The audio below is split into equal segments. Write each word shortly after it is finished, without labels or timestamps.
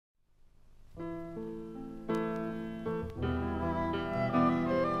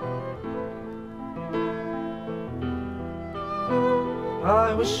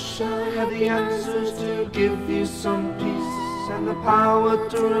I wish I had the answers to give you some peace and the power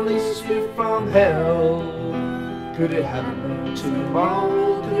to release you from hell. Could it happen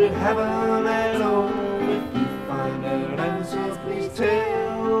tomorrow? Could it happen at all? If you find an answer, please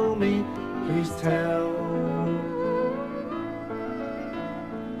tell me, please tell.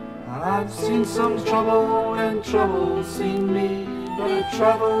 I've seen some trouble and trouble's seen me, but it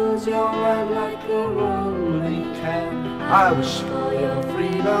travels your life like a only can. I wish for your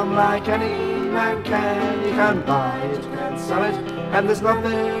freedom like any man can. You can't buy it, you can't sell it, and there's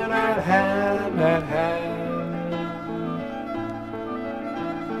nothing at hand, at hand.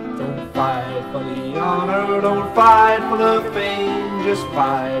 Don't fight for the honor, don't fight for the fame, just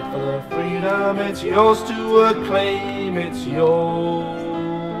fight for the freedom. It's yours to acclaim, it's yours.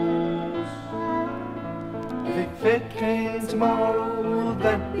 If it came tomorrow, would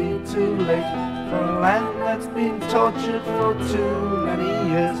that be too late for a land that's been tortured for too many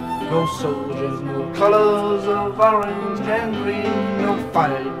years? No soldiers, no colors of orange and green, no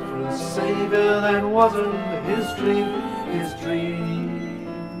fight for a savior that wasn't his dream, his dream.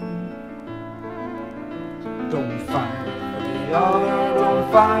 Don't fight for the honor,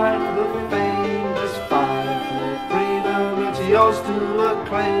 don't fight for the fame, just fight for the freedom. It's yours to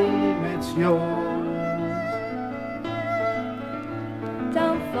acclaim, it's yours.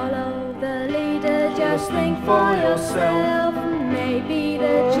 Don't follow the leader, just think for yourself. Maybe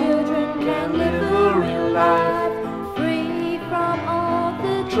the children can live a real life, free from all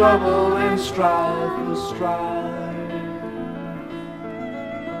the trouble and strife, the strife.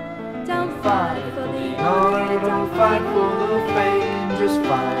 Don't fight for the honor, Don't fight for the fame, just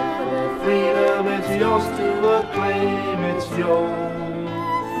fight for the freedom. It's yours to acclaim, it's yours.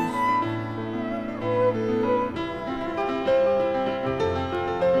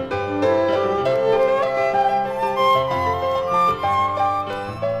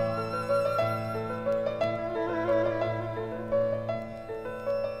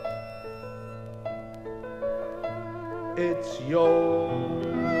 It's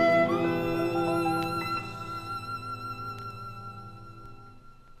yours.